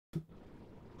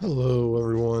Hello,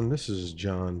 everyone. This is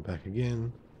John back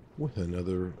again with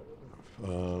another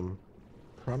um,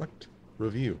 product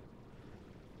review.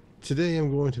 Today,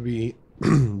 I'm going to be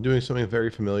doing something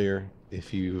very familiar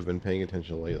if you've been paying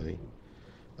attention lately.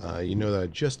 You know that I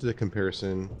just did a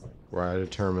comparison where I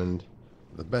determined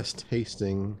the best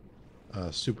tasting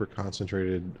super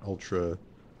concentrated ultra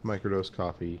microdose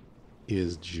coffee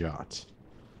is Jot.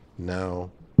 Now,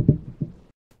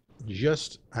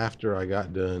 just after I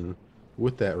got done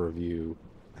with that review,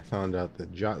 I found out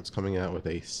that Jot's coming out with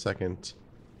a second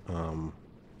um,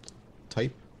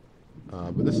 type,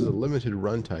 but this is a limited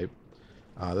run type.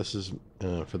 This is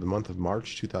for the month of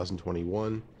March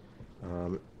 2021.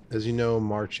 Um, as you know,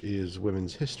 March is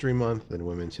Women's History Month, and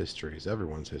Women's History is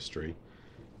everyone's history.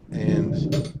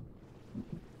 And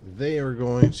they are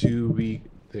going to be,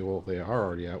 they are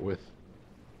already out with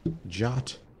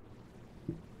Jot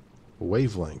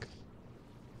Wavelength.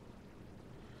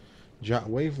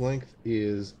 Jot Wavelength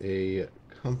is a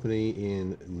company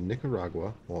in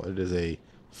Nicaragua. Well, it is a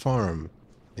farm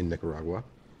in Nicaragua.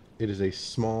 It is a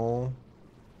small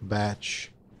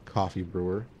batch coffee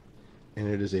brewer, and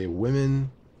it is a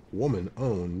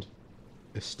woman-owned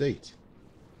estate.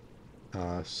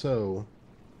 So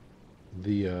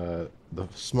the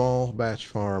small batch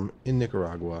farm in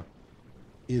Nicaragua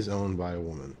is owned by a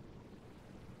woman,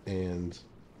 and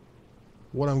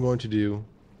what I'm going to do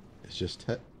is just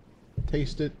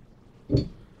taste it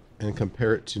and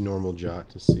compare it to normal Jot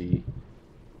to see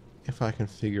if I can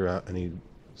figure out any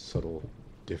subtle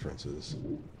differences.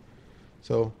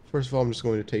 So first of all, I'm just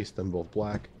going to taste them both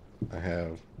black. I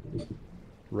have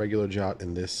regular Jot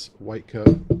in this white cup,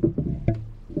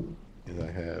 and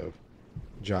I have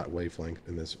Jot Wavelength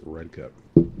in this red cup.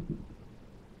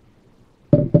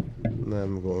 And then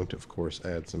I'm going to, of course,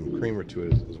 add some creamer to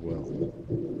it as well.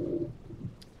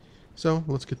 So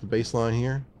let's get the baseline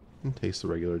here and taste the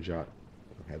regular Jot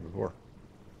I had before.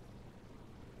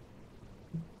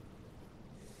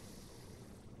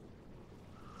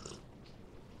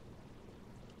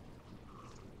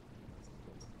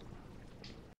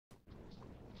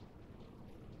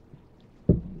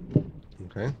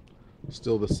 Okay,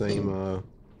 still the same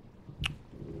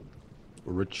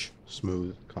rich,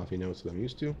 smooth coffee notes that I'm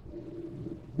used to.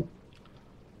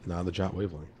 Now the Jot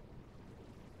Wavelength.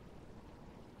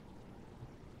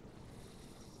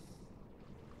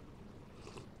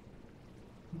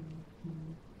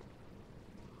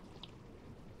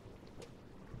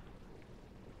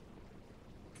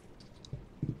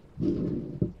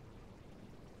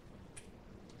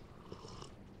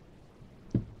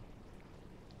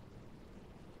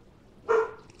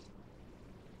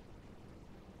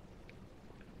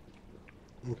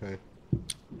 Okay.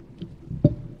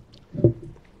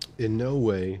 In no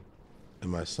way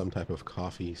am I some type of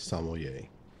coffee sommelier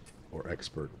or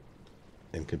expert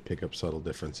and can pick up subtle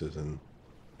differences in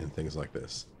things like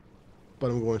this. But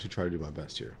I'm going to try to do my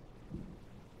best here.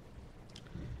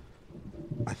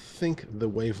 I think the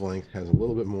Wavelength has a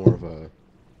little bit more of a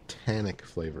tannic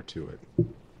flavor to it.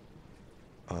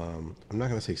 I'm not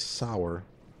going to say sour.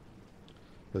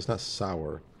 It's not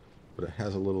sour, but it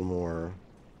has a little more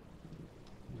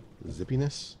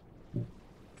zippiness.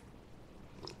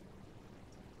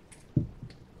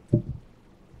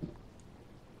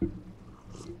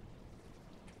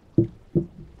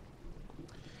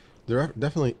 There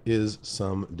definitely is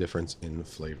some difference in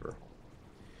flavor.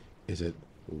 Is it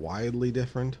widely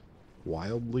different?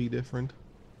 Wildly different?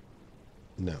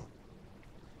 No.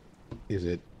 Is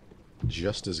it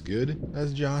just as good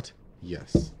as Jot?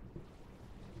 Yes.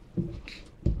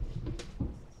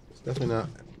 It's definitely not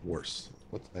worse.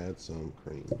 Let's add some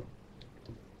cream.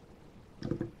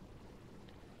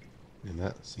 And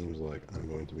that seems like I'm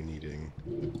going to be needing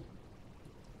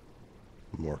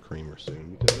more creamer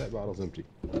soon because that bottle's empty.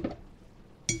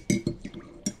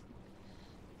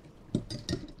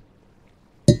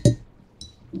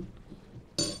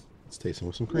 Let's taste them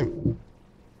with some cream.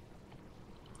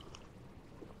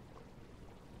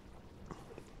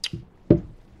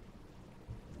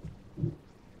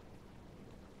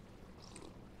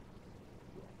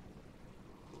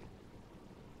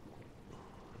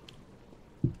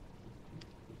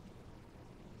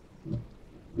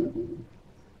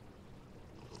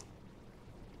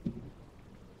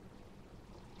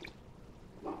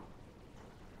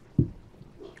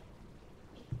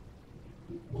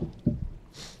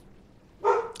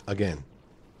 Again,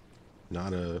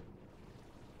 not a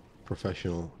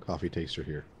professional coffee taster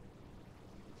here.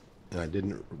 And I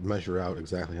didn't measure out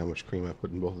exactly how much cream I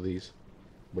put in both of these,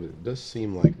 but it does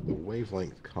seem like the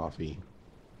Wavelength coffee,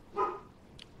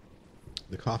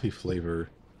 the coffee flavor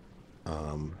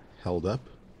held up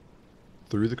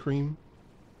through the cream,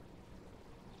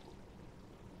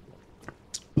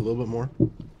 a little bit more.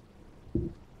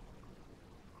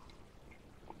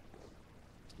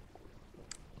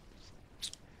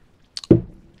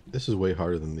 This is way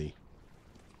harder than the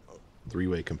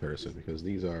three-way comparison because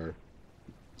these are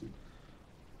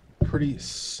pretty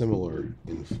similar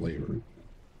in flavor.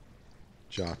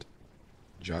 Jot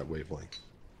Wavelength.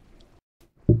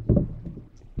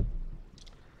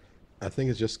 I think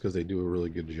it's just because they do a really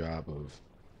good job of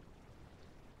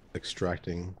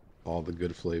extracting all the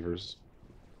good flavors.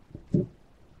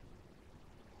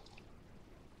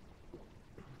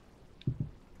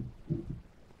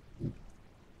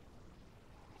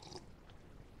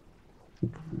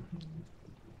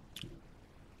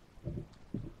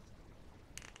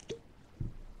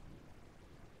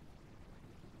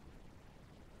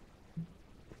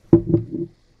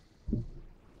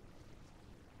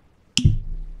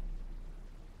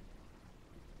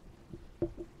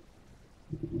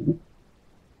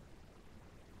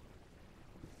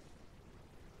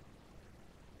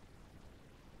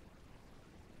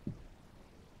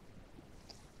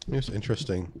 It's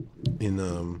interesting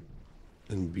in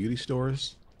beauty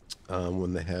stores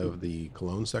when they have the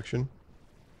cologne section,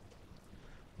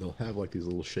 they'll have like these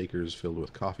little shakers filled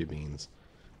with coffee beans,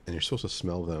 and you're supposed to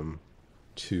smell them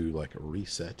to like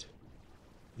reset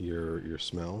your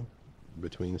smell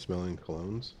between smelling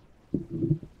colognes.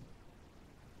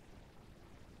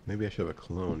 Maybe I should have a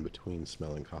cologne between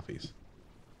smelling coffees.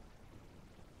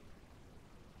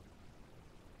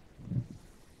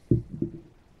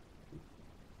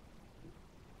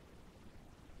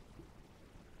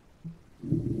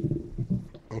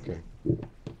 Okay.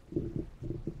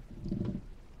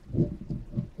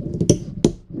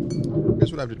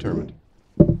 Here's what I've determined.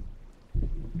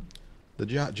 The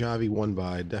Jot Javi 1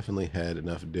 by definitely had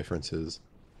enough differences,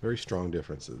 very strong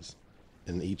differences,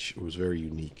 and each was very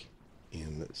unique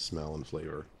in smell and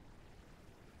flavor.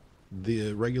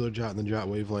 The regular Jot and the Jot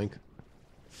Wavelength,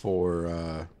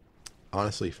 for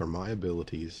honestly, for my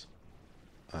abilities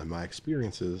and my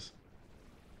experiences,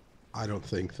 I don't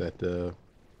think that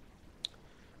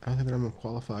I'm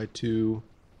qualified to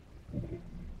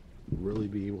really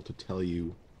be able to tell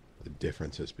you the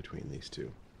differences between these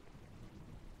two.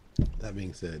 That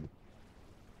being said,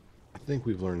 I think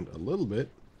we've learned a little bit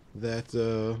that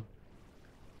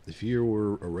if you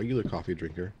were a regular coffee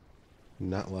drinker,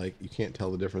 not like you can't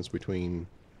tell the difference between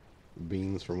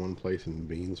beans from one place and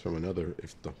beans from another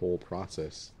if the whole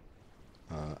process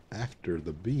after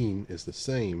the bean is the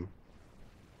same,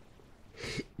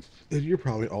 you're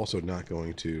probably also not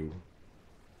going to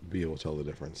be able to tell the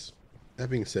difference. That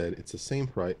being said, it's the same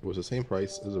price. It was the same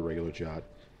price as a regular Jot,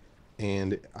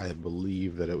 and I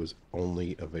believe that it was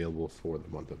only available for the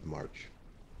month of March.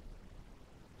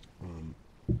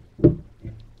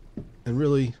 And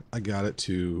really, I got it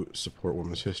to support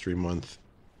Women's History Month,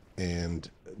 and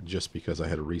just because I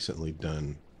had recently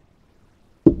done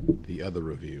the other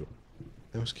review,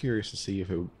 I was curious to see if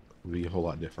it would be a whole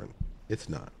lot different. It's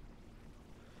not.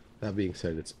 That being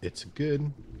said, it's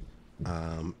good.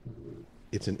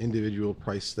 It's an individual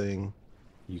price thing.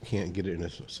 You can't get it in a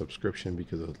subscription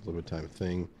because it's a limited time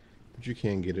thing, but you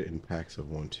can get it in packs of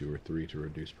 1, 2, or 3 to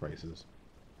reduce prices.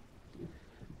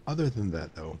 Other than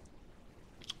that, though,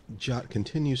 Jot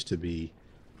continues to be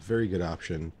a very good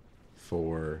option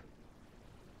for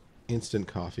instant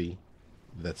coffee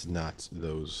that's not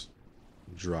those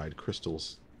dried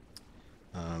crystals.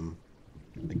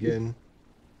 Again,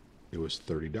 it was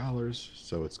 $30,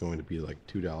 so it's going to be like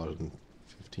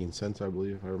 $2.15, I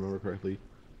believe, if I remember correctly,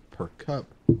 per cup.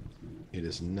 It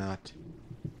is not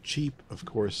cheap. Of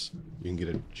course, you can get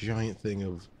a giant thing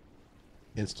of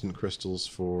instant crystals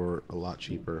for a lot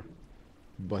cheaper,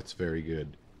 but it's very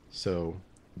good. So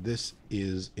this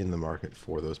is in the market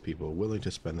for those people willing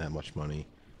to spend that much money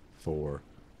for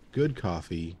good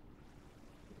coffee,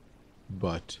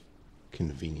 but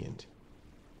convenient.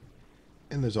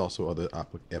 And there's also other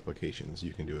applications.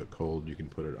 You can do it cold, you can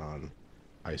put it on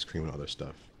ice cream and other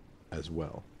stuff as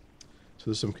well. So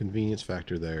there's some convenience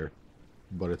factor there,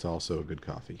 but it's also a good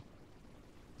coffee.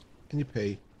 And you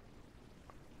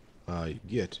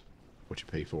get what you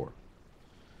pay for.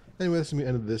 Anyway, that's going to be the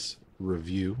end of this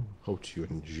review. Hope you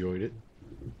enjoyed it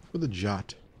for the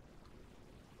Jot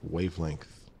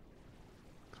Wavelength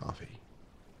coffee.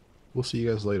 We'll see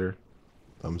you guys later.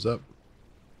 Thumbs up,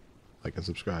 like and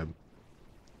subscribe.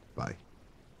 Bye.